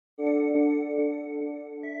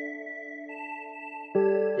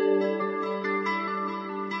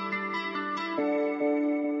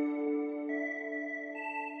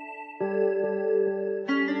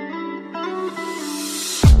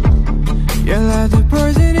love the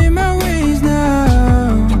poison in my veins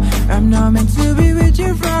now. I'm not meant to be with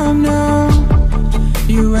you from now.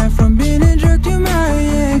 You went from being a drug to my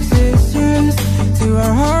existence, to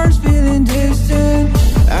our hearts feeling distant.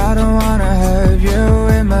 I don't wanna have you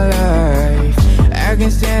in my life. I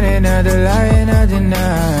can stand another lie, another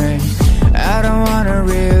night. I don't wanna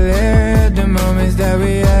relive the moments that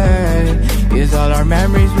we had, 'cause all our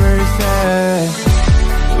memories were sad.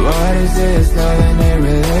 What is this love in a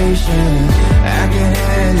relation? I can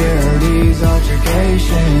handle these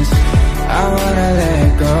altercations. I wanna let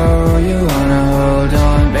go, you wanna hold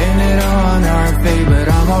on. Blame it on our fate, but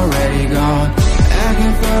I'm already gone. I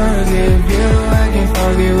can forgive you, I can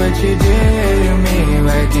forget what you did to me.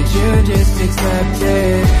 Why can't you just accept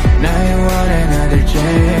it? Now you want another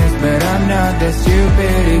chance, but I'm not that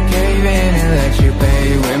stupid to cave in and let you pay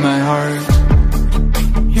with my heart.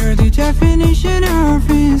 You're the definition of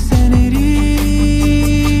insanity.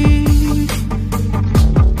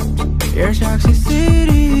 Your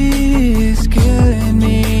toxicity is killing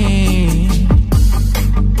me.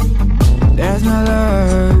 There's no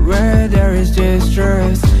love where there is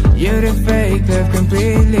distrust. You the fake love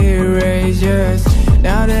completely erased us.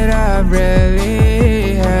 Now that I've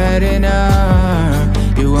really had enough,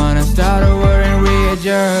 you wanna start over and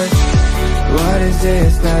readjust. What is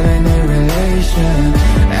this love in a relation?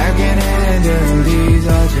 I can handle these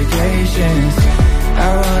altercations. I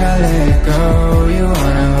wanna let go, you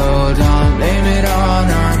wanna hold on. Blame it on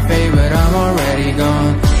our fate, but I'm already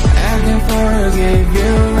gone. I can forgive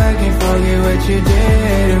you, I can forget what you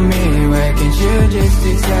did to me. Why can't you just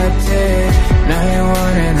accept it? Now you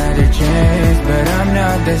want another chance, but I'm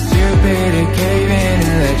not that stupid to cave in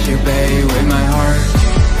and let you pay with my heart.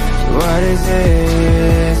 What is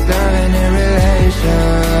this love in a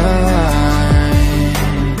relation?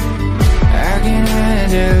 I can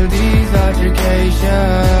handle these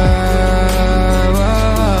altercations.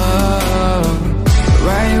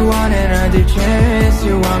 Why you want another chance?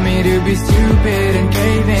 You want me to be stupid and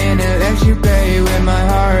cave in and let you play with my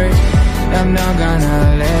heart. I'm not gonna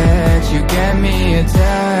let you get me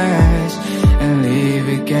attached and leave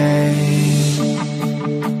again.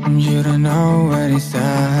 You don't know what it's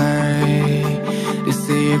like to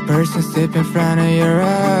see a person slip in front of your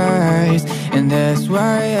eyes, and that's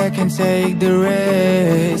why I can take the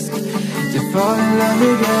risk to fall in love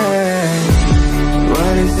again.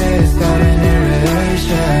 What is this love in a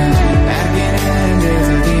relation? I can handle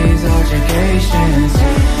these altercations.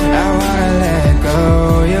 I wanna let go,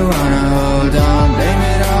 you wanna hold on. Blame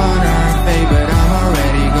it on our fate, but I'm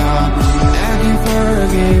already gone. I can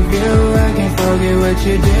forgive you, I can forget what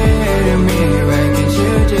you did to me. Why can't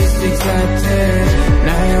you just accept it?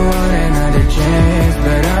 Now you want another chance,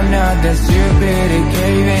 but I'm not that stupid to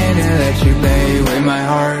cave in and let you play with my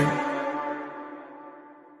heart.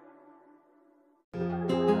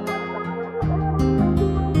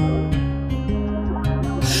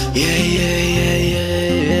 Yeah, yeah, yeah, yeah,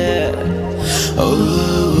 yeah. Oh,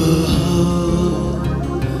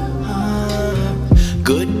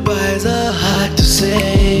 goodbyes are hard to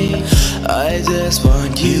say. I just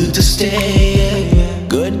want you to stay.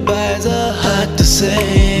 Goodbyes are hard to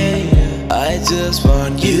say. I just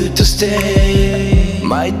want you to stay.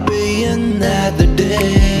 Might be another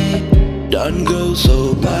day. Don't go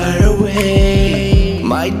so far away.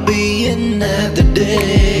 Might be another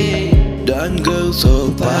day. Don't go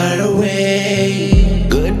so far away.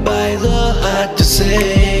 Goodbyes are hard to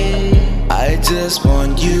say. I just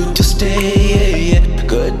want you to stay.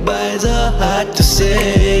 Goodbyes are hard to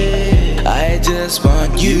say. I just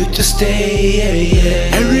want you to stay.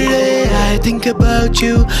 Every day I think about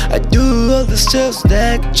you. I do all the stuff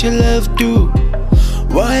that you love to.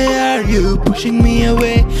 Why are you pushing me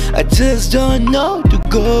away? I just don't know to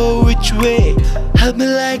go which way. Help me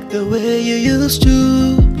like the way you used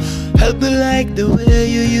to. Help me like the way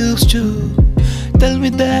you used to. Tell me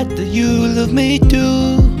that you love me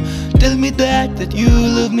too. Tell me that you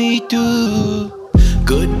love me too.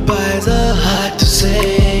 Goodbyes are hard to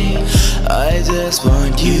say. I just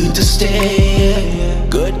want you to stay.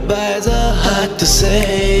 Goodbyes are hard to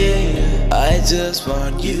say. I just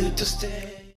want you to stay.